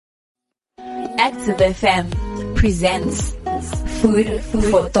Active FM presents Food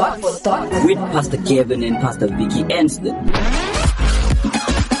for Thought. With Pastor Kevin and Pastor Vicky Anston.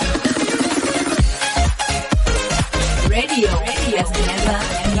 Radio has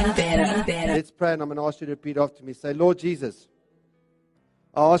never been better. Let's pray, and I'm going to ask you to repeat after me. Say, Lord Jesus,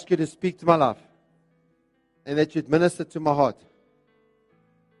 I ask you to speak to my life and that you'd minister to my heart.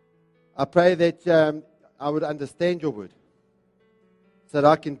 I pray that I would understand your word so that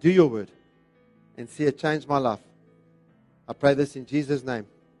I can do your word and see it change my life. I pray this in Jesus' name.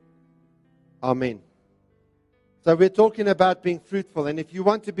 Amen. So we're talking about being fruitful, and if you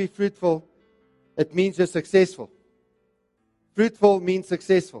want to be fruitful, it means you're successful. Fruitful means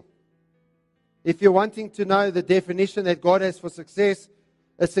successful. If you're wanting to know the definition that God has for success,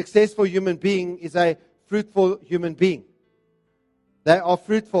 a successful human being is a fruitful human being. They are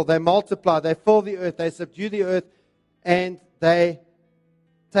fruitful, they multiply, they fill the earth, they subdue the earth, and they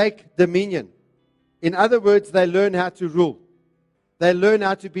take dominion. In other words, they learn how to rule. They learn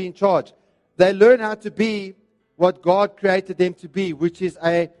how to be in charge. They learn how to be what God created them to be, which is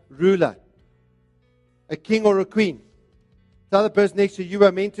a ruler, a king or a queen. Tell the person next to you, you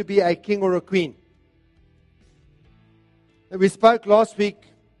are meant to be a king or a queen. And we spoke last week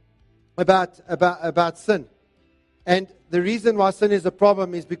about sin. And the reason why sin is a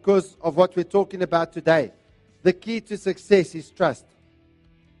problem is because of what we're talking about today. The key to success is trust.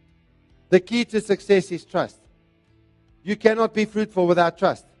 The key to success is trust. You cannot be fruitful without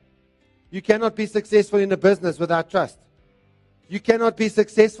trust. You cannot be successful in a business without trust. You cannot be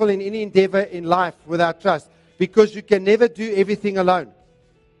successful in any endeavor in life without trust, because you can never do everything alone.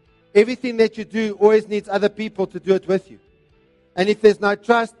 Everything that you do always needs other people to do it with you. And if there's no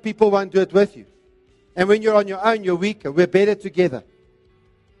trust, people won't do it with you. And when you're on your own, you're weaker. We're better together.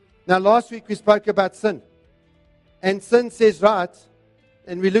 Now, last week we spoke about sin. And sin says, right,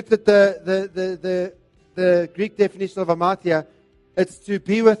 and we looked at the Greek definition of hamartia, it's to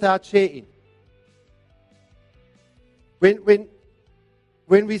be without share in.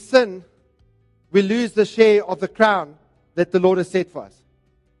 When we sin, we lose the share of the crown that the Lord has set for us.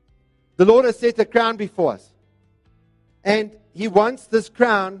 The Lord has set a crown before us. And He wants this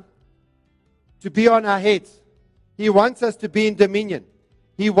crown to be on our heads. He wants us to be in dominion.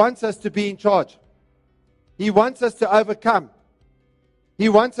 He wants us to be in charge. He wants us to overcome. He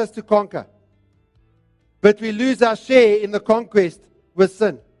wants us to conquer. But we lose our share in the conquest with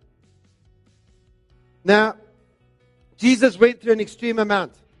sin. Now, Jesus went through an extreme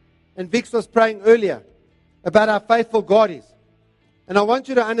amount. And Vix was praying earlier about how faithful God is. And I want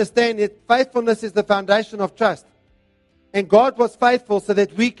you to understand that faithfulness is the foundation of trust. And God was faithful so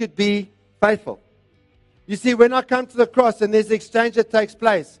that we could be faithful. You see, when I come to the cross and there's an exchange that takes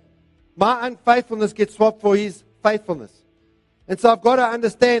place, my unfaithfulness gets swapped for His faithfulness. And so I've got to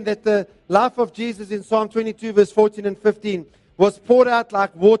understand that the life of Jesus in Psalm 22 verse 14 and 15 was poured out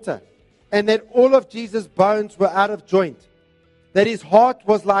like water, and that all of Jesus' bones were out of joint. That His heart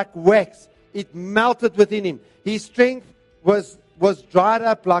was like wax. It melted within Him. His strength was dried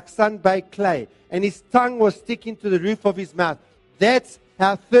up like sun-baked clay, and His tongue was sticking to the roof of His mouth. That's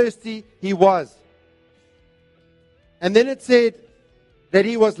how thirsty He was. And then it said that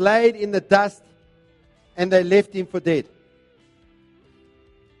He was laid in the dust, and they left Him for dead.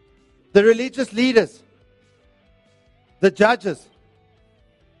 The religious leaders, the judges,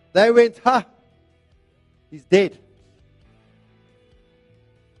 they went, He's dead.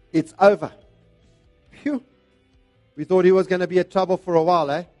 It's over. Phew. We thought He was going to be in trouble for a while,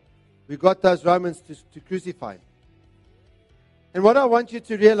 eh? We got those Romans to crucify Him. And what I want you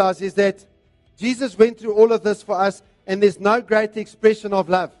to realize is that Jesus went through all of this for us, and there's no greater expression of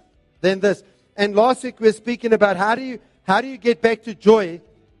love than this. And last week we were speaking about how do you get back to joy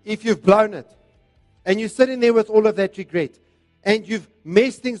if you've blown it? And you're sitting there with all of that regret. And you've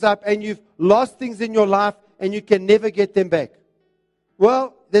messed things up, and you've lost things in your life, and you can never get them back.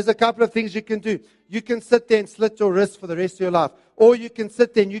 Well, there's a couple of things you can do. You can sit there and slit your wrist for the rest of your life. Or you can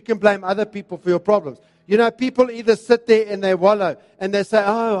sit there and you can blame other people for your problems. You know, people either sit there and they wallow and they say,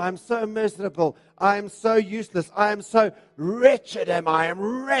 oh, I'm so miserable. I am so useless. I am so wretched, I am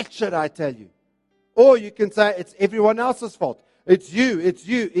wretched, I tell you. Or you can say, it's everyone else's fault. It's you, it's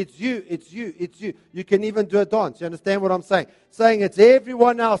you, it's you, it's you, it's you. You can even do a dance. You understand what I'm saying? Saying it's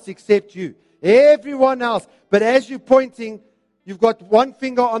everyone else except you. Everyone else. But as you're pointing, you've got one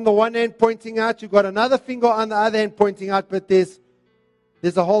finger on the one hand pointing out. You've got another finger on the other hand pointing out. But there's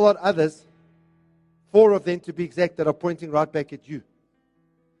a whole lot of others, 4 of them to be exact, that are pointing right back at you.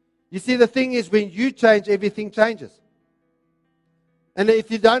 You see, the thing is, when you change, everything changes. And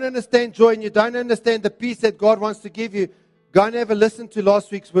if you don't understand joy and you don't understand the peace that God wants to give you, go and have a listen to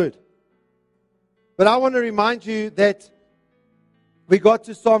last week's word. But I want to remind you that we got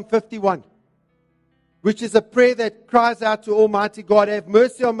to Psalm 51, which is a prayer that cries out to Almighty God, have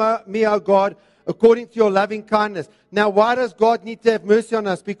mercy on me, O God, according to your loving kindness. Now, why does God need to have mercy on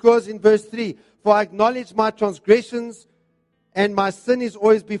us? Because in verse 3, for I acknowledge my transgressions, and my sin is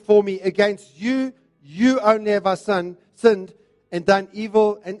always before me. Against you, you only have I sinned and done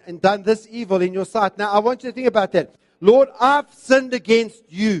evil and done this evil in your sight. Now, I want you to think about that. Lord, I've sinned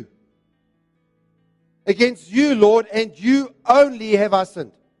against you. Against you, Lord, and you only have I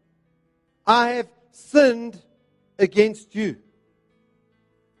sinned. I have sinned against you.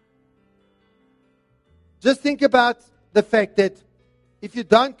 Just think about the fact that if you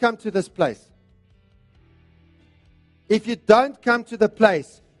don't come to this place, if you don't come to the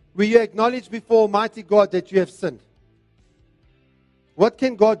place where you acknowledge before Almighty God that you have sinned, what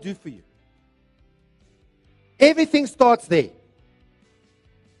can God do for you? Everything starts there.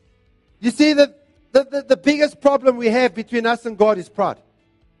 You see, the biggest problem we have between us and God is pride.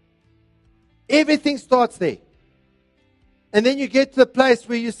 Everything starts there. And then you get to the place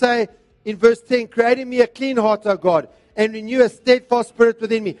where you say, in verse 10, create in me a clean heart, O God, and renew a steadfast spirit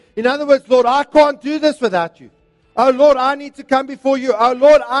within me. In other words, Lord, I can't do this without you. Oh Lord, I need to come before you. Oh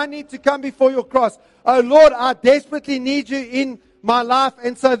Lord, I need to come before your cross. Oh Lord, I desperately need you in my life.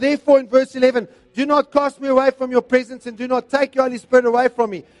 And so therefore in verse 11, do not cast me away from your presence and do not take your Holy Spirit away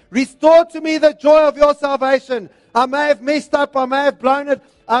from me. Restore to me the joy of your salvation. I may have messed up. I may have blown it.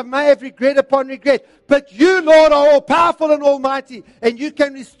 I may have regret upon regret. But you, Lord, are all powerful and almighty. And you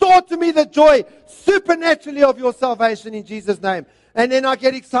can restore to me the joy supernaturally of your salvation in Jesus' name. And then I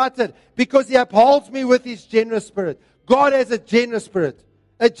get excited because he upholds me with his generous spirit. God has a generous spirit.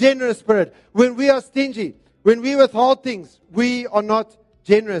 A generous spirit. When we are stingy, when we withhold things, we are not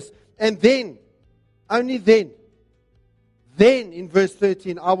generous. And then, only then in verse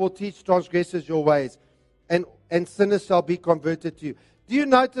 13, I will teach transgressors your ways, and sinners shall be converted to you. Do you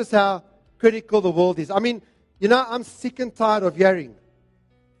notice how critical the world is? I mean, I'm sick and tired of hearing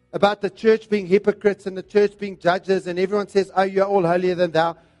about the church being hypocrites and the church being judges, and everyone says, oh, you're all holier than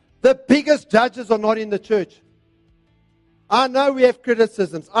thou. The biggest judges are not in the church. I know we have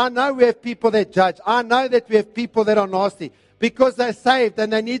criticisms. I know we have people that judge. I know that we have people that are nasty because they're saved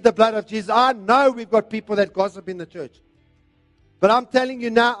and they need the blood of Jesus. I know we've got people that gossip in the church. But I'm telling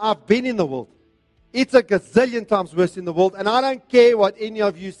you now, I've been in the world. It's a gazillion times worse in the world. And I don't care what any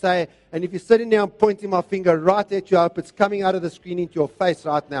of you say. And if you're sitting there and pointing my finger right at you, I hope it's coming out of the screen into your face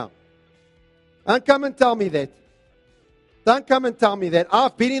right now. Don't come and tell me that. Don't come and tell me that.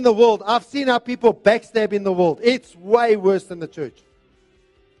 I've been in the world. I've seen how people backstab in the world. It's way worse than the church.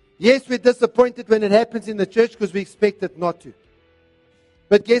 Yes, we're disappointed when it happens in the church because we expect it not to.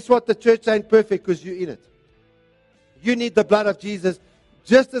 But guess what? The church ain't perfect because you're in it. You need the blood of Jesus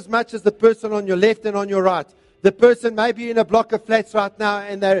just as much as the person on your left and on your right. The person may be in a block of flats right now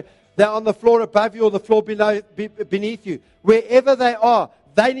and they're on the floor above you or the floor beneath you. Wherever they are,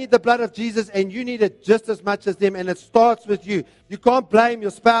 they need the blood of Jesus and you need it just as much as them. And it starts with you. You can't blame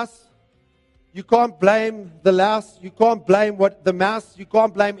your spouse. You can't blame the louse. You can't blame the mouse. You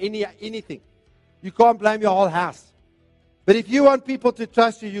can't blame anything. You can't blame your whole house. But if you want people to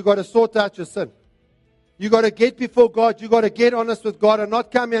trust you, you've got to sort out your sin. You got to get before God. You got to get honest with God and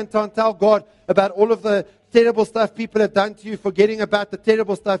not come here and tell God about all of the terrible stuff people have done to you, forgetting about the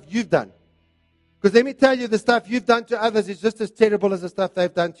terrible stuff you've done. Because let me tell you, the stuff you've done to others is just as terrible as the stuff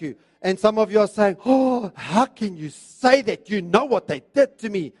they've done to you. And some of you are saying, oh, how can you say that? You know what they did to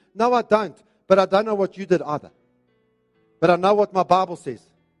me. No, I don't. But I don't know what you did either. But I know what my Bible says.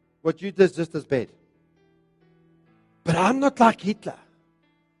 What you did is just as bad. But I'm not like Hitler.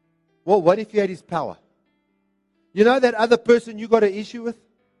 Well, what if you had his power? You know that other person you got an issue with?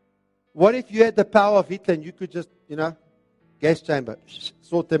 What if you had the power of Hitler and you could just, gas chamber,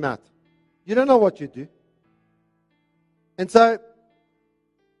 sort them out? You don't know what you do. And so,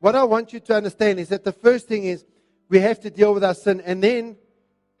 what I want you to understand is that the first thing is we have to deal with our sin. And then,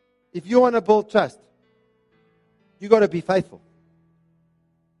 if you want to build trust, you got to be faithful.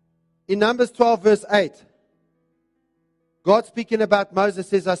 In Numbers 12 verse 8, God speaking about Moses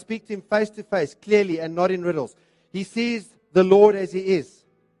says, I speak to him face to face, clearly and not in riddles. He sees the Lord as he is.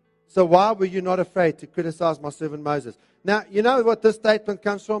 So why were you not afraid to criticize my servant Moses? Now, you know what this statement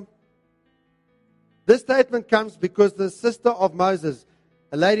comes from? This statement comes because the sister of Moses,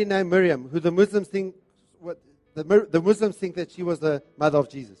 a lady named Miriam, who the Muslims think that she was the mother of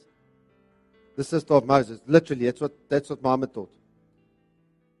Jesus. The sister of Moses. Literally, that's what Muhammad taught.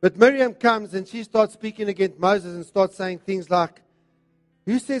 But Miriam comes and she starts speaking against Moses and starts saying things like,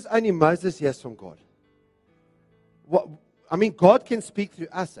 who says only Moses hears from God? God can speak through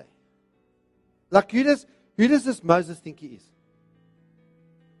us. Like, who does this Moses think he is?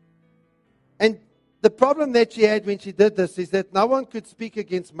 And the problem that she had when she did this is that no one could speak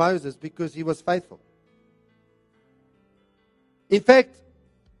against Moses because he was faithful. In fact,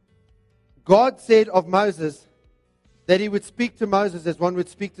 God said of Moses that he would speak to Moses as one would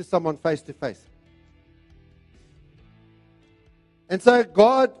speak to someone face to face. And so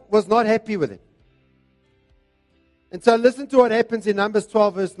God was not happy with him. And so listen to what happens in Numbers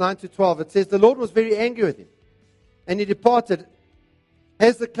 12, verse 9 to 12. It says, the Lord was very angry with him, and he departed.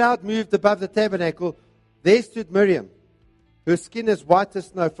 As the cloud moved above the tabernacle, there stood Miriam, her skin as white as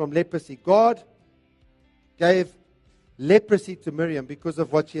snow from leprosy. God gave leprosy to Miriam because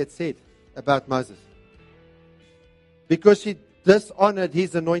of what she had said about Moses. Because she dishonored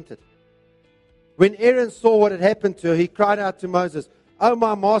his anointed. When Aaron saw what had happened to her, he cried out to Moses, oh,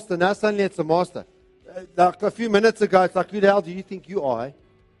 my master. Now suddenly it's a master. Like a few minutes ago, it's like, who the hell do you think you are? Eh?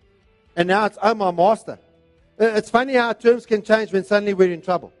 And now it's, oh, my master. It's funny how terms can change when suddenly we're in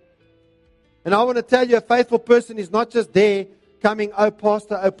trouble. And I want to tell you, a faithful person is not just there coming, oh,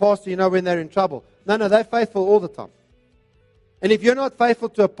 pastor, you know, when they're in trouble. No, they're faithful all the time. And if you're not faithful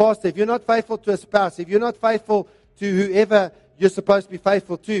to a pastor, if you're not faithful to a spouse, if you're not faithful to whoever you're supposed to be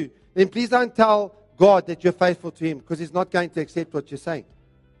faithful to, then please don't tell God that you're faithful to him, because he's not going to accept what you're saying.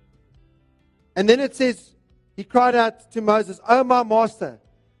 And then it says, he cried out to Moses, oh, my master,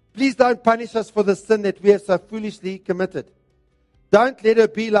 please don't punish us for the sin that we have so foolishly committed. Don't let her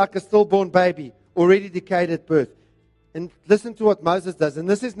be like a stillborn baby, already decayed at birth. And listen to what Moses does. And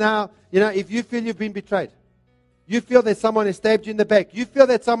this is now, you know, if you feel you've been betrayed, you feel that someone has stabbed you in the back, you feel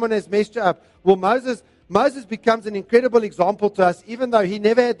that someone has messed you up. Well, Moses becomes an incredible example to us, even though he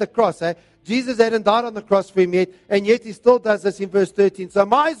never had the cross. Jesus hadn't died on the cross for him yet, and yet he still does this in verse 13. So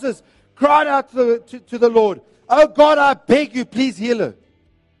Moses cried out to the Lord, oh God, I beg you, please heal her.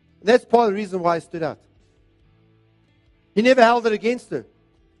 And that's part of the reason why he stood out. He never held it against her.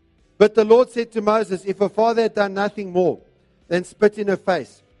 But the Lord said to Moses, if her father had done nothing more than spit in her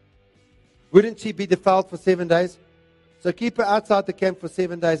face, wouldn't she be defiled for 7 days? So keep her outside the camp for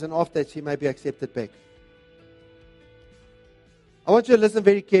 7 days, and after that she may be accepted back. I want you to listen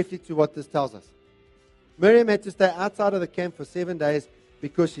very carefully to what this tells us. Miriam had to stay outside of the camp for 7 days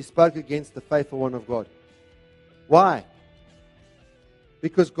because she spoke against the faithful one of God. Why?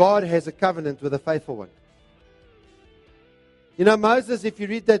 Because God has a covenant with a faithful one. You know, Moses, if you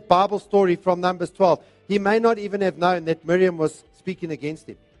read that Bible story from Numbers 12, he may not even have known that Miriam was speaking against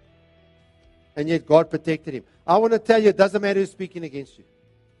him. And yet God protected him. I want to tell you, it doesn't matter who's speaking against you.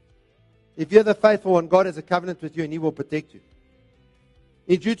 If you're the faithful one, God has a covenant with you and he will protect you.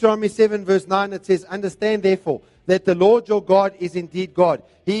 In Deuteronomy 7 verse 9 it says, understand therefore that the Lord your God is indeed God.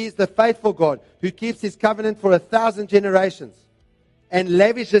 He is the faithful God who keeps his covenant for 1,000 generations and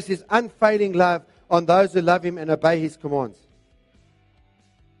lavishes his unfailing love on those who love him and obey his commands.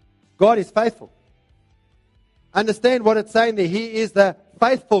 God is faithful. Understand what it's saying there. He is the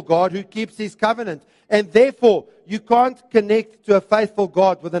faithful God who keeps his covenant. And therefore, you can't connect to a faithful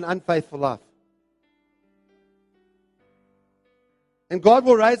God with an unfaithful life. And God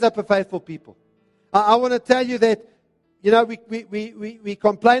will raise up a faithful people. I want to tell you that, you know, we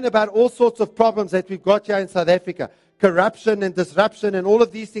complain about all sorts of problems that we've got here in South Africa. Corruption and disruption and all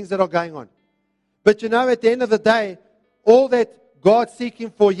of these things that are going on. But you know, at the end of the day, all that God's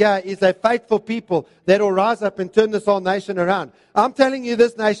seeking for here is a faithful people that will rise up and turn this whole nation around. I'm telling you,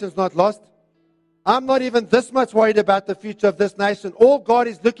 this nation's not lost. I'm not even this much worried about the future of this nation. All God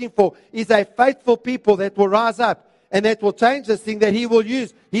is looking for is a faithful people that will rise up and that will change this thing, that he will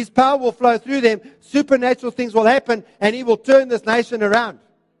use. His power will flow through them. Supernatural things will happen and he will turn this nation around.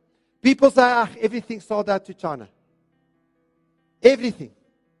 People say, everything's sold out to China. Everything.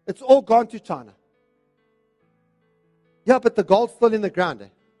 It's all gone to China. Yeah, but the gold's still in the ground.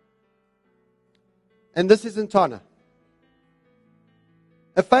 And this is in China.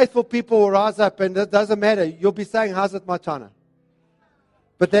 A faithful people will rise up, and it doesn't matter. You'll be saying, how's it my China?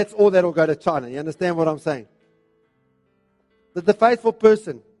 But that's all that will go to China. You understand what I'm saying? That the faithful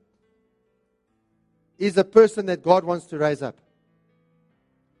person is a person that God wants to raise up.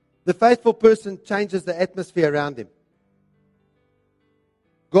 The faithful person changes the atmosphere around him.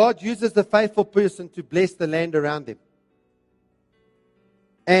 God uses the faithful person to bless the land around him.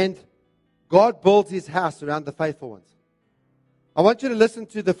 And God builds his house around the faithful ones. I want you to listen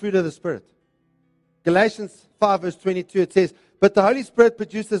to the fruit of the Spirit. Galatians 5 verse 22, it says, but the Holy Spirit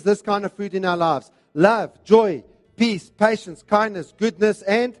produces this kind of fruit in our lives. Love, joy, peace, patience, kindness, goodness,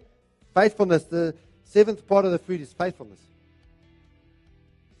 and faithfulness. The seventh part of the fruit is faithfulness.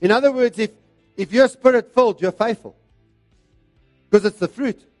 In other words, if you're Spirit-filled, you're faithful. Because it's the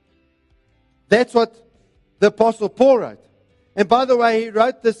fruit. That's what the Apostle Paul wrote. And by the way, he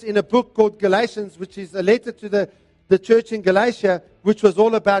wrote this in a book called Galatians, which is a letter to the church in Galatia, which was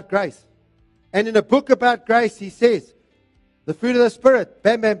all about grace. And in a book about grace, he says, the fruit of the Spirit,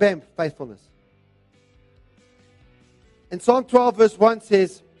 bam, bam, bam, faithfulness. And Psalm 12 verse 1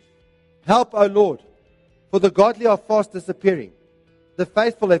 says, help, O Lord, for the godly are fast disappearing. The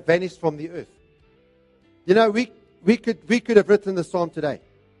faithful have vanished from the earth. You know, we could have written the psalm today.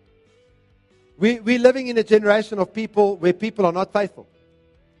 We're living in a generation of people where people are not faithful.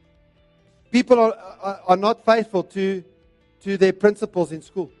 People are not faithful to their principles in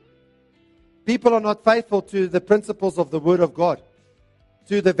school. People are not faithful to the principles of the Word of God,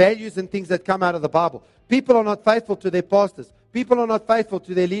 to the values and things that come out of the Bible. People are not faithful to their pastors. People are not faithful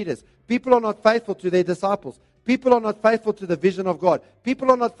to their leaders. People are not faithful to their disciples. People are not faithful to the vision of God.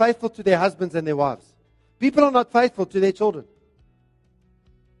 People are not faithful to their husbands and their wives. People are not faithful to their children.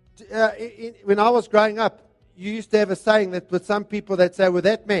 When I was growing up, you used to have a saying that with some people that say, well,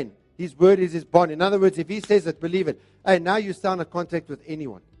 that man, his word is his bond. In other words, if he says it, believe it. Hey, now you sound in contact with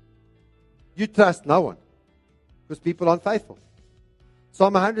anyone. You trust no one because people aren't faithful.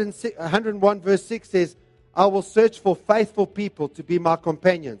 Psalm 101 verse 6 says, I will search for faithful people to be my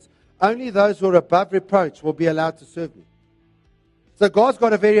companions. Only those who are above reproach will be allowed to serve me. So God's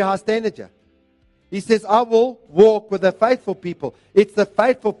got a very high standard here. He says, I will walk with the faithful people. It's the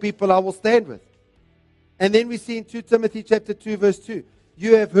faithful people I will stand with. And then we see in 2 Timothy chapter 2 verse 2,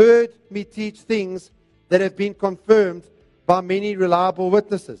 you have heard me teach things that have been confirmed by many reliable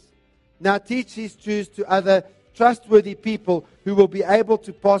witnesses. Now teach these truths to other trustworthy people who will be able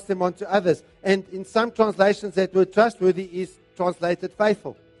to pass them on to others. And in some translations, that word trustworthy is translated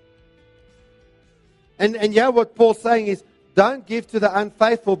faithful. And yeah, what Paul's saying is, don't give to the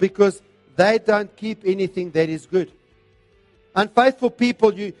unfaithful because they don't keep anything that is good. Unfaithful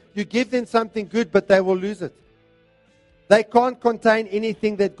people, you give them something good, but they will lose it. They can't contain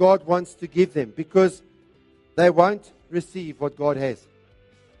anything that God wants to give them because they won't receive what God has.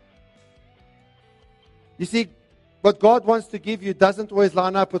 You see, what God wants to give you doesn't always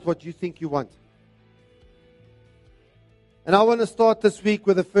line up with what you think you want. And I want to start this week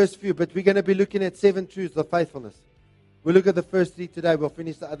with the first few, but we're going to be looking at 7 truths of faithfulness. We'll look at the first 3 today. We'll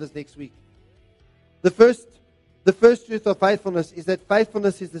finish the others next week. The first truth of faithfulness is that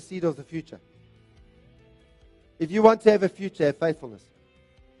faithfulness is the seed of the future. If you want to have a future, have faithfulness.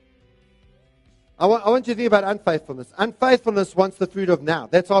 I want you to think about unfaithfulness. Unfaithfulness wants the fruit of now.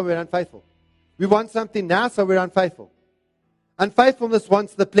 That's why we're unfaithful. We want something now, so we're unfaithful. Unfaithfulness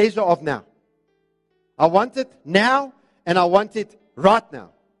wants the pleasure of now. I want it now, and I want it right now.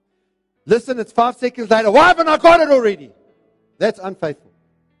 Listen, it's 5 seconds later. Why haven't I got it already? That's unfaithful.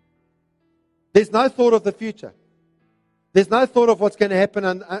 There's no thought of the future. There's no thought of what's going to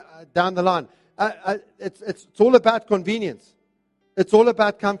happen down the line. It's all about convenience. It's all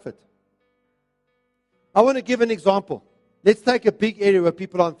about comfort. I want to give an example. Let's take a big area where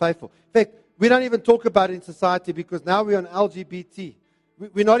people are unfaithful. In fact, we don't even talk about it in society because now we're on LGBT.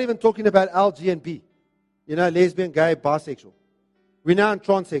 We're not even talking about L, G, and B. You know, lesbian, gay, bisexual. We're now on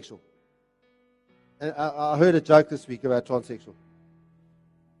transsexual. And I heard a joke this week about transsexual.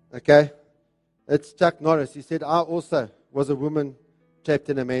 Okay? It's Chuck Norris. He said, I also was a woman trapped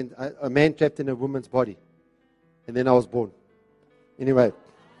in a man trapped in a woman's body. And then I was born. Anyway.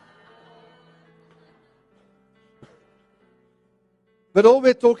 But all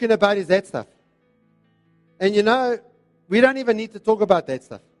we're talking about is that stuff. And you know, we don't even need to talk about that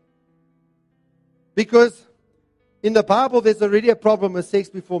stuff. Because in the Bible, there's already a problem with sex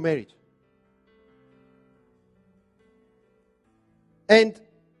before marriage. And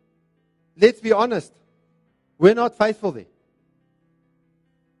let's be honest, we're not faithful there.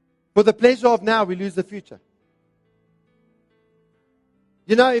 For the pleasure of now, we lose the future.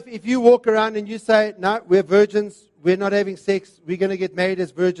 You know, if you walk around and you say, no, we're virgins, we're not having sex, we're going to get married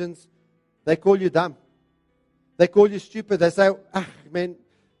as virgins, they call you dumb. They call you stupid. They say, man,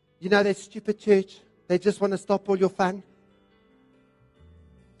 you know that stupid church, they just want to stop all your fun.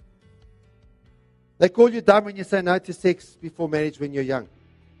 They call you dumb when you say no to sex before marriage when you're young.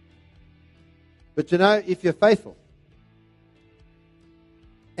 But you know, if you're faithful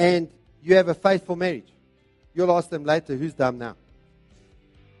and you have a faithful marriage, you'll ask them later, who's dumb now?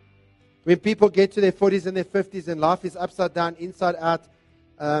 When people get to their 40s and their 50s and life is upside down, inside out,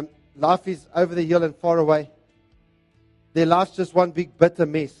 life is over the hill and far away, their life's just one big bitter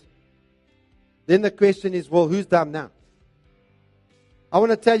mess. Then the question is, well, who's dumb now? I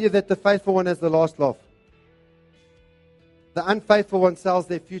want to tell you that the faithful one has the last laugh. The unfaithful one sells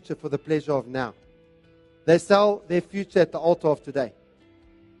their future for the pleasure of now. They sell their future at the altar of today.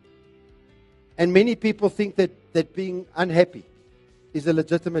 And many people think that being unhappy is a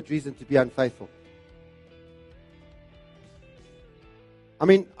legitimate reason to be unfaithful. I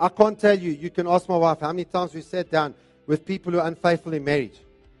mean, I can't tell you. You can ask my wife how many times we sat down with people who are unfaithful in marriage.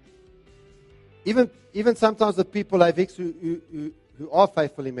 Even sometimes the people I've ex who are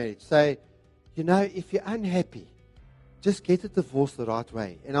faithful in marriage say, you know, if you're unhappy, just get a divorce the right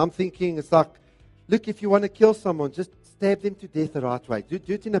way. And I'm thinking, it's like, look, if you want to kill someone, just stab them to death the right way. Do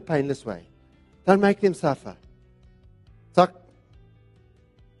it in a painless way. Don't make them suffer. It's like,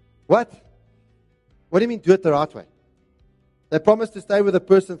 what? What do you mean do it the right way? They promised to stay with a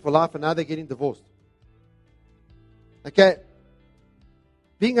person for life and now they're getting divorced. Okay?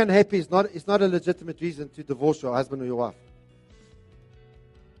 Being unhappy is not a legitimate reason to divorce your husband or your wife.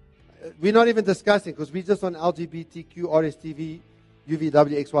 We're not even discussing because we're just on LGBTQ, RSTV,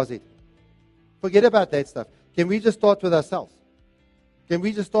 UVW, XYZ. Forget about that stuff. Can we just start with ourselves? Can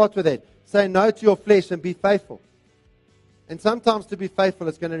we just start with that? Say no to your flesh and be faithful. And sometimes to be faithful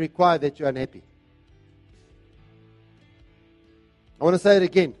is going to require that you're unhappy. I want to say it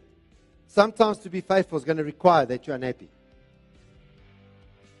again. Sometimes to be faithful is going to require that you're unhappy.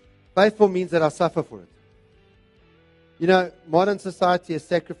 Faithful means that I suffer for it. You know, modern society has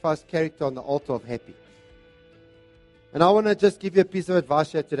sacrificed character on the altar of happy. And I want to just give you a piece of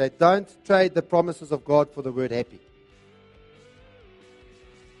advice here today. Don't trade the promises of God for the word happy.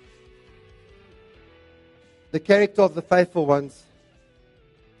 The character of the faithful ones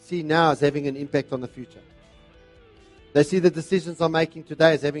see now as having an impact on the future. They see the decisions I'm making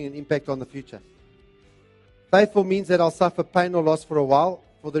today as having an impact on the future. Faithful means that I'll suffer pain or loss for a while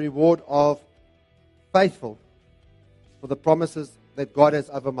for the reward of faithful, for the promises that God has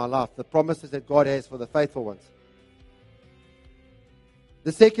over my life, the promises that God has for the faithful ones.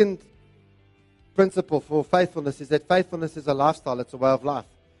 The second principle for faithfulness is that faithfulness is a lifestyle, it's a way of life.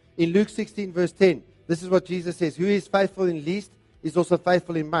 In Luke 16 verse 10, this is what Jesus says, who is faithful in least is also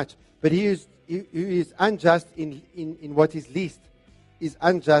faithful in much. But who is unjust in what is least is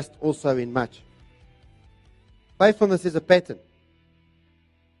unjust also in much. Faithfulness is a pattern.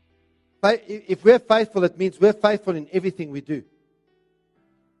 If we're faithful, it means we're faithful in everything we do.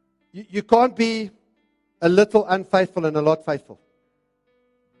 You can't be a little unfaithful and a lot faithful.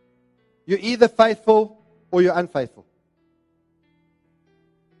 You're either faithful or you're unfaithful.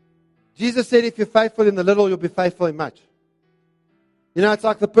 Jesus said if you're faithful in the little, you'll be faithful in much. You know, it's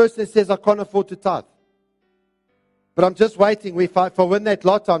like the person that says, I can't afford to tithe. But I'm just waiting. If I win that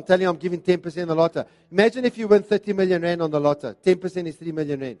lotto, I'm telling you I'm giving 10% of the lotto. Imagine if you win 30 million rand on the lotto. 10% is 3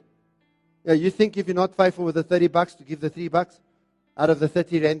 million rand. Yeah, you think if you're not faithful with the 30 bucks to give the 3 bucks out of the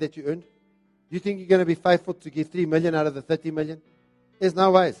 30 rand that you earned, you think you're going to be faithful to give 3 million out of the 30 million? There's no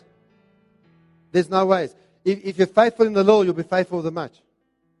ways. There's no ways. If you're faithful in the little, you'll be faithful with the much.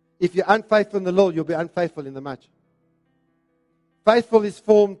 If you're unfaithful in the little, you'll be unfaithful in the much. Faithful is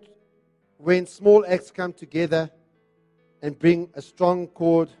formed when small acts come together and bring a strong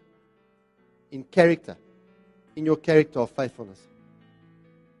cord in character, in your character of faithfulness.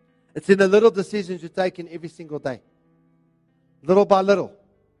 It's in the little decisions you take in every single day. Little by little,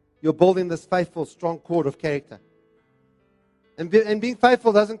 you're building this faithful, strong cord of character. And being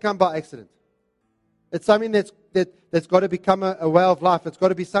faithful doesn't come by accident. It's something that's got to become a way of life. It's got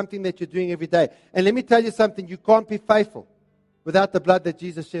to be something that you're doing every day. And let me tell you something, you can't be faithful without the blood that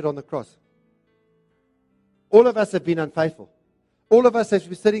Jesus shed on the cross. All of us have been unfaithful. All of us, as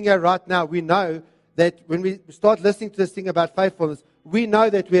we're sitting here right now, we know that when we start listening to this thing about faithfulness, we know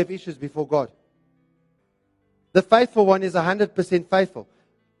that we have issues before God. The faithful one is 100% faithful.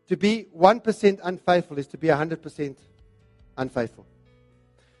 To be 1% unfaithful is to be 100% unfaithful.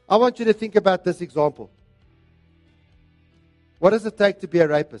 I want you to think about this example. What does it take to be a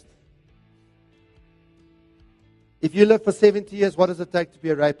rapist? If you live for 70 years, what does it take to be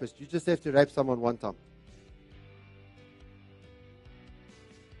a rapist? You just have to rape someone one time.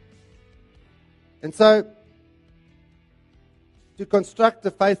 And so, to construct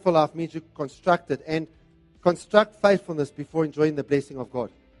a faithful life means you construct it and construct faithfulness before enjoying the blessing of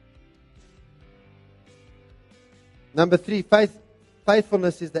God. Number 3,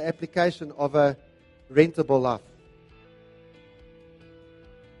 faithfulness is the application of a rentable life.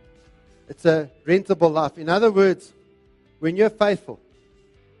 It's a rentable life. In other words, when you're faithful,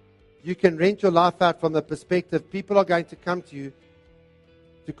 you can rent your life out from the perspective people are going to come to you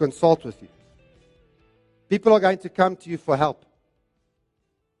to consult with you. People are going to come to you for help.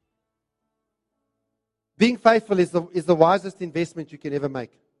 Being faithful is the wisest investment you can ever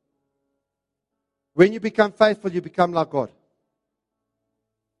make. When you become faithful, you become like God.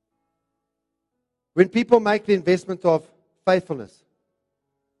 When people make the investment of faithfulness,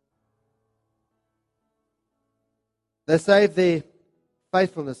 They save their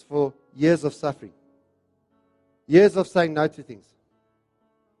faithfulness for years of suffering. Years of saying no to things.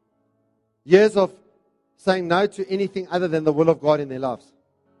 Years of saying no to anything other than the will of God in their lives.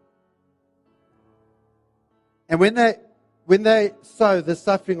 And when they sow the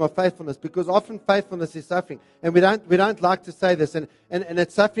suffering of faithfulness, because often faithfulness is suffering, and we don't like to say this, and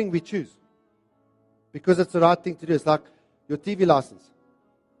it's suffering we choose. Because it's the right thing to do. It's like your TV license.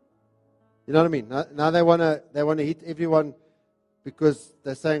 You know what I mean? Now they want to hit everyone because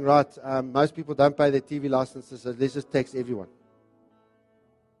they're saying, right, most people don't pay their TV licenses, so let's just tax everyone.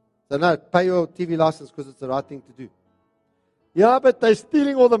 So no, pay your TV license because it's the right thing to do. Yeah, but they're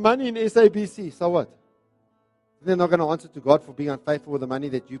stealing all the money in SABC. So what? They're not going to answer to God for being unfaithful with the money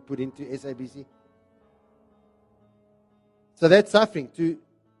that you put into SABC. So that's suffering, to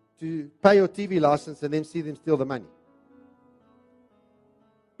pay your TV license and then see them steal the money.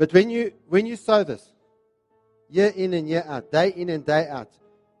 But when you sow this, year in and year out, day in and day out,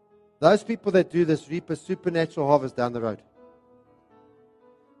 those people that do this reap a supernatural harvest down the road.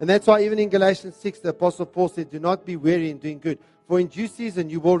 And that's why even in Galatians 6, the Apostle Paul said, do not be weary in doing good, for in due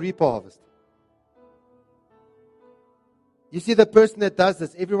season you will reap a harvest. You see, the person that does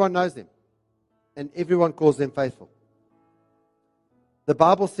this, everyone knows them. And everyone calls them faithful. The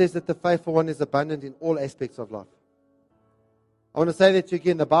Bible says that the faithful one is abundant in all aspects of life. I want to say that to you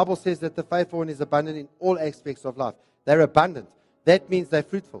again. The Bible says that the faithful one is abundant in all aspects of life. They're abundant. That means they're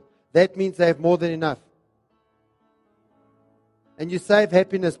fruitful. That means they have more than enough. And you save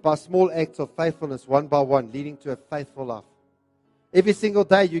happiness by small acts of faithfulness, one by one, leading to a faithful life. Every single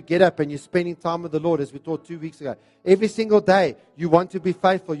day you get up and you're spending time with the Lord, as we taught 2 weeks ago. Every single day you want to be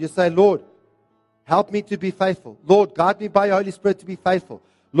faithful. You say, Lord, help me to be faithful. Lord, guide me by your Holy Spirit to be faithful.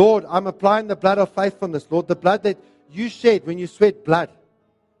 Lord, I'm applying the blood of faithfulness. Lord, the blood that you shed when you sweat blood.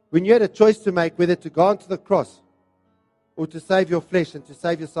 When you had a choice to make whether to go onto the cross or to save your flesh and to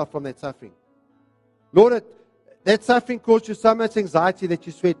save yourself from that suffering. Lord, that suffering caused you so much anxiety that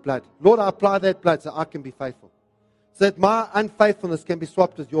you sweat blood. Lord, I apply that blood so I can be faithful. So that my unfaithfulness can be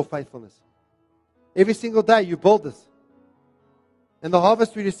swapped with your faithfulness. Every single day you build this. And the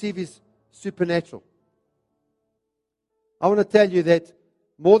harvest we receive is supernatural. I want to tell you that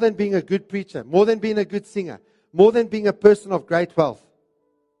more than being a good preacher, more than being a good singer, more than being a person of great wealth,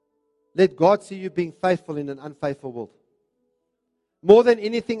 let God see you being faithful in an unfaithful world. More than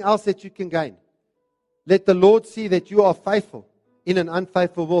anything else that you can gain, let the Lord see that you are faithful in an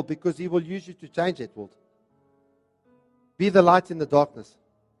unfaithful world, because He will use you to change that world. Be the light in the darkness.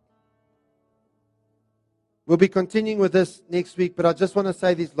 We'll be continuing with this next week, but I just want to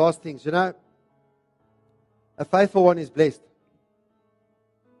say these last things. You know, a faithful one is blessed.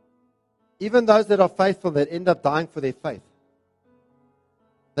 Even those that are faithful that end up dying for their faith,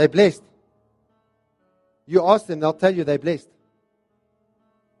 they're blessed. You ask them, they'll tell you they're blessed.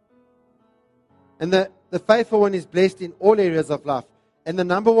 And the faithful one is blessed in all areas of life. And the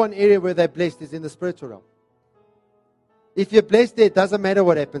number one area where they're blessed is in the spiritual realm. If you're blessed there, it doesn't matter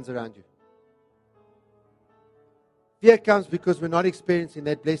what happens around you. Fear comes because we're not experiencing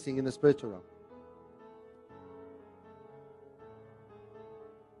that blessing in the spiritual realm.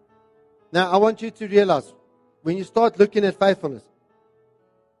 Now, I want you to realize, when you start looking at faithfulness,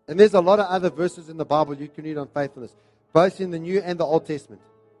 and there's a lot of other verses in the Bible you can read on faithfulness, both in the New and the Old Testament.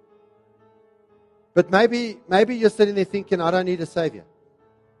 But maybe you're sitting there thinking, I don't need a Savior.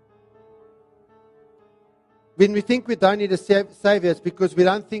 When we think we don't need a Savior, it's because we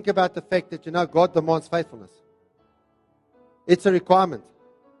don't think about the fact that, God demands faithfulness. It's a requirement.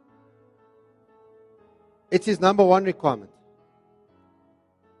 It's His number one requirement.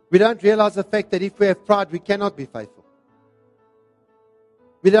 We don't realize the fact that if we have pride, we cannot be faithful.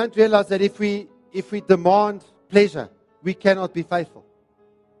 We don't realize that if we demand pleasure, we cannot be faithful.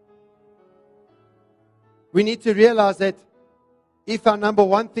 We need to realize that if our number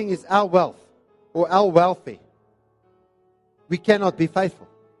one thing is our wealth or our welfare, we cannot be faithful.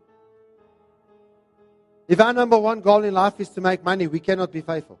 If our number one goal in life is to make money, we cannot be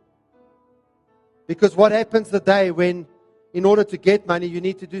faithful. Because what happens the day when, in order to get money, you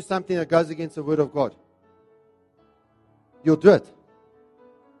need to do something that goes against the Word of God? You'll do it.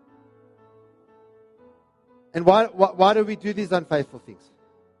 And why do we do these unfaithful things?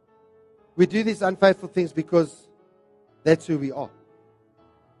 We do these unfaithful things because that's who we are.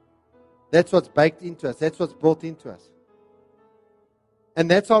 That's what's baked into us. That's what's built into us. And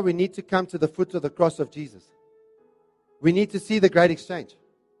that's why we need to come to the foot of the cross of Jesus. We need to see the great exchange.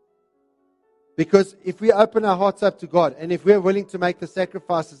 Because if we open our hearts up to God, and if we're willing to make the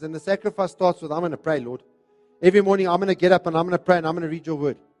sacrifices, and the sacrifice starts with, I'm going to pray, Lord. Every morning I'm going to get up and I'm going to pray and I'm going to read your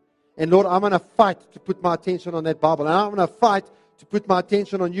word. And Lord, I'm going to fight to put my attention on that Bible. And I'm going to fight to put my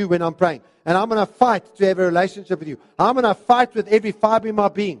attention on you when I'm praying. And I'm going to fight to have a relationship with you. I'm going to fight with every fiber in my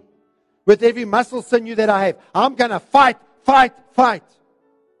being. With every muscle sinew that I have. I'm going to fight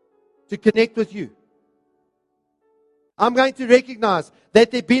to connect with you. I'm going to recognize that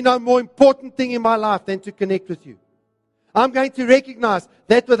there be no more important thing in my life than to connect with you. I'm going to recognize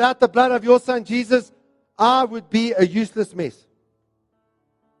that without the blood of your Son, Jesus, I would be a useless mess.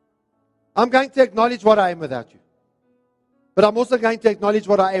 I'm going to acknowledge what I am without you. But I'm also going to acknowledge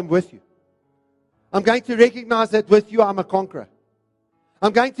what I am with you. I'm going to recognize that with you, I'm a conqueror.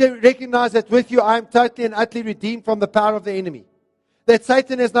 I'm going to recognize that with you, I am totally and utterly redeemed from the power of the enemy. That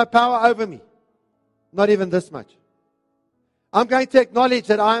Satan has no power over me. Not even this much. I'm going to acknowledge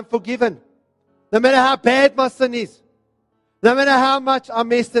that I am forgiven. No matter how bad my sin is. No matter how much I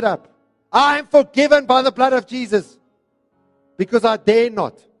messed it up. I am forgiven by the blood of Jesus. Because I dare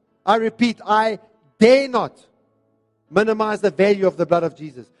not. I repeat, I dare not minimize the value of the blood of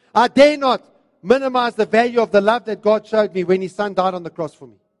Jesus. I dare not minimize the value of the love that God showed me when His Son died on the cross for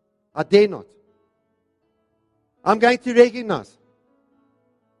me. I dare not. I'm going to recognize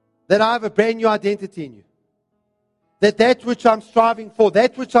that I have a brand new identity in you. That which I'm striving for,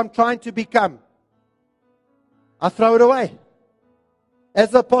 that which I'm trying to become, I throw it away. As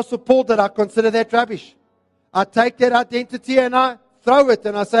the Apostle Paul did, I consider that rubbish. I take that identity and I throw it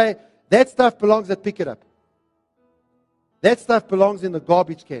and I say, that stuff belongs at Pick It Up. That stuff belongs in the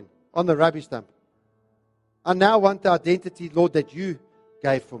garbage can, on the rubbish dump. I now want the identity, Lord, that you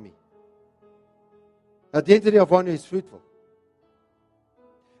gave for me. The identity of one who is fruitful.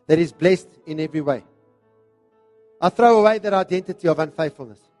 That is blessed in every way. I throw away that identity of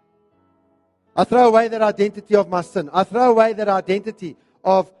unfaithfulness. I throw away that identity of my sin. I throw away that identity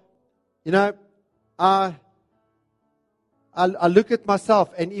of, I look at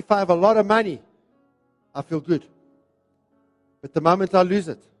myself and if I have a lot of money, I feel good. But the moment I lose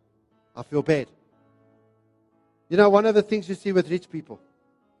it, I feel bad. One of the things you see with rich people,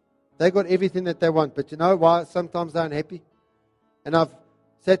 they got everything that they want. But you know why sometimes they're unhappy? And I've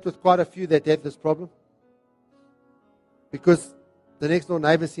sat with quite a few that have this problem. Because the next door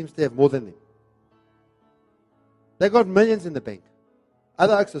neighbor seems to have more than them. They got millions in the bank.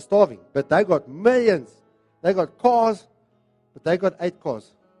 Other oaks are starving, but they got millions. They got cars, but they got 8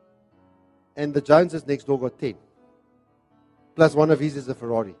 cars. And the Joneses next door got 10. Plus one of his is a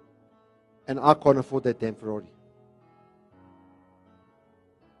Ferrari. And I can't afford that damn Ferrari.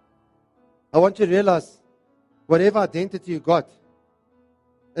 I want you to realize, whatever identity you got,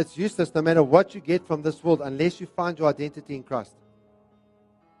 it's useless no matter what you get from this world unless you find your identity in Christ.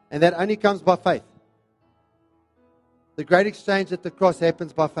 And that only comes by faith. The great exchange at the cross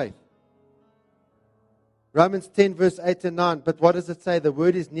happens by faith. Romans 10 verse 8 and 9. But what does it say? The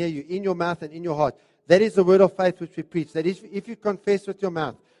word is near you, in your mouth and in your heart. That is the word of faith which we preach. That if you confess with your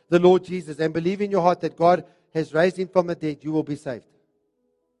mouth the Lord Jesus and believe in your heart that God has raised Him from the dead, you will be saved.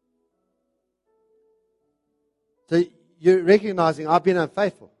 So you're recognizing, I've been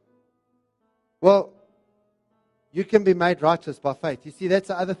unfaithful. Well, you can be made righteous by faith. You see, that's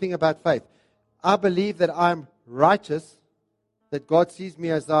the other thing about faith. I believe that I'm righteous, that God sees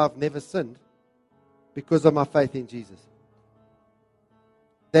me as though I've never sinned because of my faith in Jesus.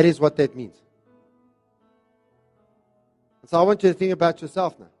 That is what that means. And so I want you to think about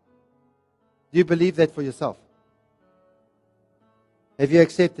yourself now. Do you believe that for yourself? Have you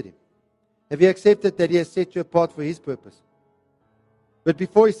accepted Him? Have you accepted that He has set you apart for His purpose? But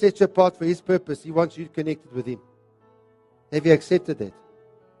before He sets you apart for His purpose, He wants you connected with Him. Have you accepted that?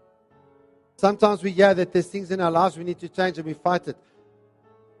 Sometimes we hear that there's things in our lives we need to change and we fight it.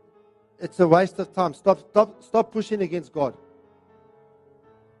 It's a waste of time. Stop pushing against God.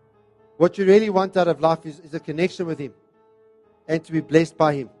 What you really want out of life is a connection with Him and to be blessed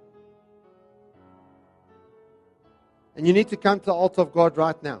by Him. And you need to come to the altar of God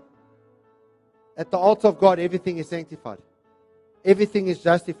right now. At the altar of God, everything is sanctified. Everything is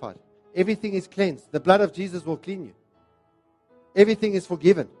justified. Everything is cleansed. The blood of Jesus will clean you. Everything is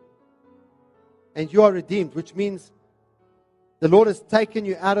forgiven. And you are redeemed, which means the Lord has taken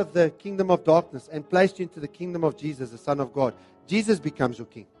you out of the kingdom of darkness and placed you into the kingdom of Jesus, the Son of God. Jesus becomes your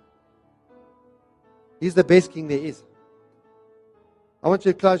king. He's the best king there is. I want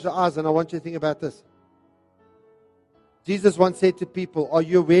you to close your eyes and I want you to think about this. Jesus once said to people, are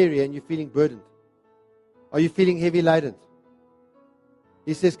you weary and you're feeling burdened? Are you feeling heavy laden?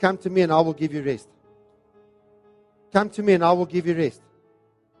 He says, come to me and I will give you rest. Come to me and I will give you rest.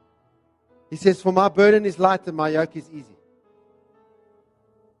 He says, for my burden is light and my yoke is easy.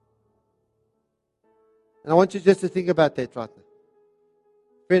 And I want you just to think about that right now.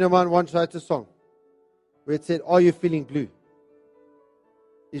 friend of mine once wrote a song where it said, "Are you feeling blue?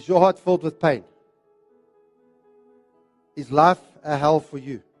 Is your heart filled with pain? Is life a hell for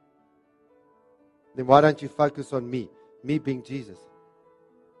you? Then why don't you focus on me being Jesus?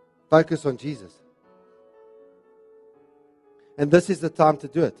 Focus on Jesus." And this is the time to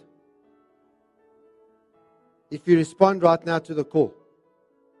do it. If you respond right now to the call,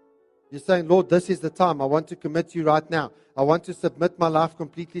 you're saying, "Lord, this is the time. I want to commit to you right now. I want to submit my life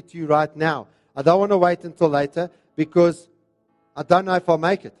completely to you right now. I don't want to wait until later because I don't know if I'll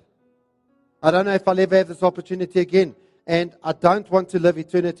make it. I don't know if I'll ever have this opportunity again. And I don't want to live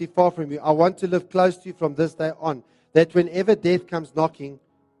eternity far from you. I want to live close to you from this day on. That whenever death comes knocking,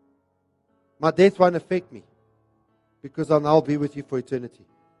 my death won't affect me because I'll be with you for eternity."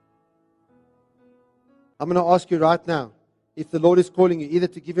 I'm going to ask you right now, if the Lord is calling you either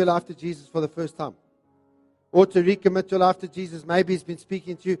to give your life to Jesus for the first time or to recommit your life to Jesus. Maybe He's been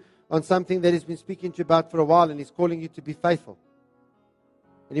speaking to you on something that He's been speaking to you about for a while and He's calling you to be faithful.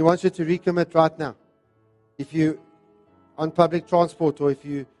 And He wants you to recommit right now. If you on public transport or if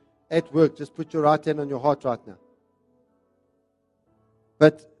you at work, just put your right hand on your heart right now.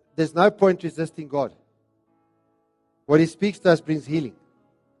 But there's no point resisting God. What He speaks to us brings healing.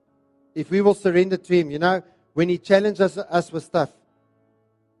 If we will surrender to Him, when He challenges us with stuff,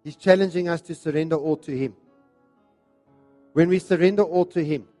 He's challenging us to surrender all to Him. When we surrender all to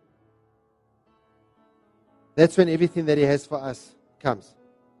Him, that's when everything that He has for us comes.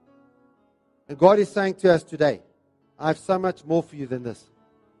 And God is saying to us today, "I have so much more for you than this.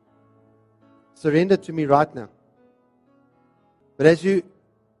 Surrender to me right now." But as you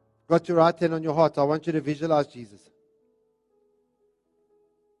got your right hand on your heart, I want you to visualize Jesus.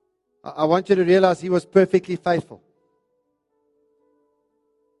 I want you to realize He was perfectly faithful.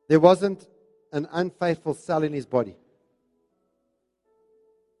 There wasn't an unfaithful cell in His body.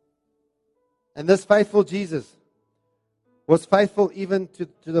 And this faithful Jesus was faithful even to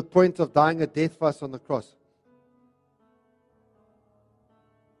the point of dying a death for us on the cross.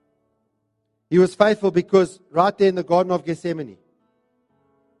 He was faithful because right there in the Garden of Gethsemane,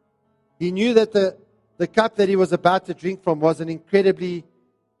 He knew that the cup that He was about to drink from was an incredibly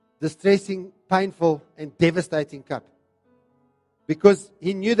distressing, painful, and devastating cup. Because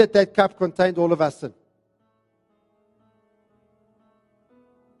He knew that that cup contained all of our sin.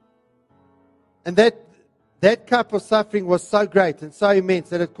 And that cup of suffering was so great and so immense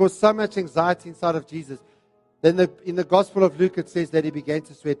that it caused so much anxiety inside of Jesus. Then in the Gospel of Luke it says that He began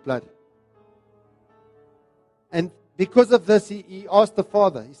to sweat blood. And because of this, he asked the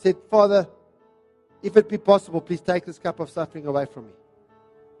Father. He said, "Father, if it be possible, please take this cup of suffering away from me."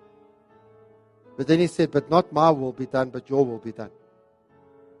 But then He said, "But not my will be done, but your will be done."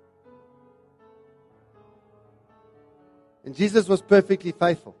 And Jesus was perfectly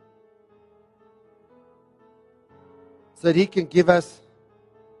faithful, so that He can give us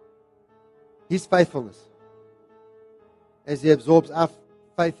His faithfulness as He absorbs our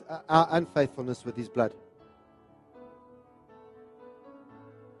unfaithfulness with His blood.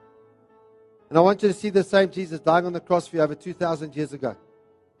 And I want you to see the same Jesus dying on the cross for you over 2,000 years ago.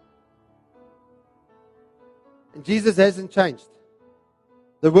 And Jesus hasn't changed.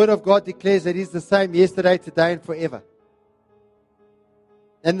 The Word of God declares that He's the same yesterday, today, and forever.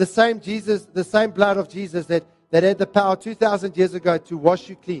 And the same Jesus, the same blood of Jesus that had the power 2,000 years ago to wash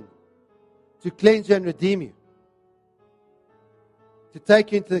you clean, to cleanse you and redeem you, to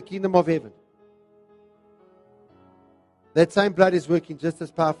take you into the kingdom of heaven. That same blood is working just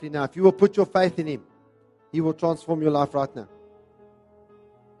as powerfully now. If you will put your faith in Him, He will transform your life right now.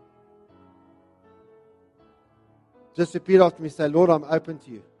 Just repeat after me. Say, "Lord, I'm open to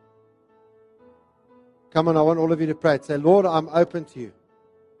you." Come on, I want all of you to pray. Say, "Lord, I'm open to you.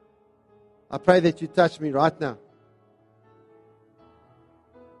 I pray that you touch me right now."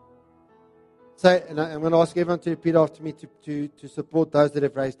 Say, and I'm going to ask everyone to repeat after me to support those that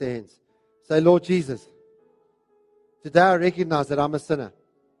have raised their hands. Say, "Lord Jesus, today I recognize that I'm a sinner.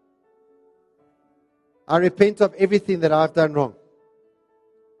 I repent of everything that I've done wrong.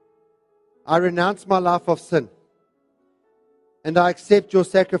 I renounce my life of sin. And I accept your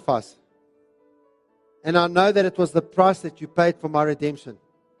sacrifice. And I know that it was the price that you paid for my redemption.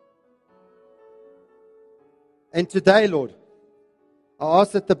 And today, Lord, I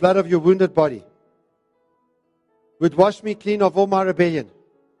ask that the blood of your wounded body would wash me clean of all my rebellion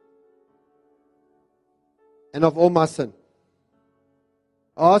and of all my sin.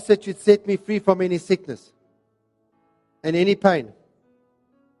 I ask that you'd set me free from any sickness and any pain.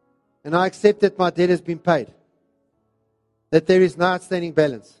 And I accept that my debt has been paid, that there is no outstanding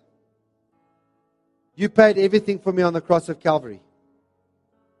balance. You paid everything for me on the cross of Calvary.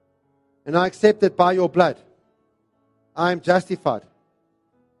 And I accept that by your blood, I am justified.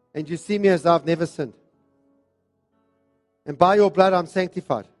 And you see me as I've never sinned. And by your blood, I'm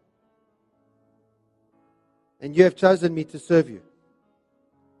sanctified. And you have chosen me to serve you.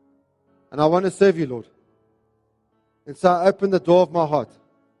 And I want to serve you, Lord. And so I open the door of my heart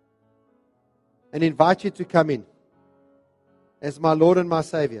and invite you to come in as my Lord and my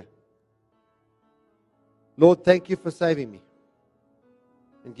Savior. Lord, thank you for saving me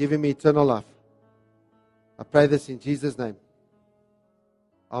and giving me eternal life. I pray this in Jesus' name.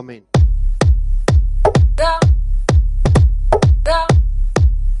 Amen.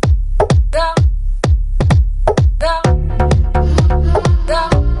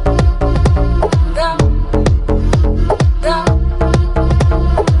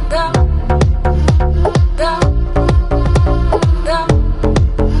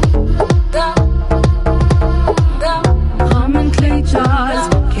 Common clay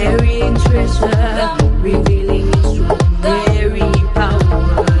jars carrying treasure.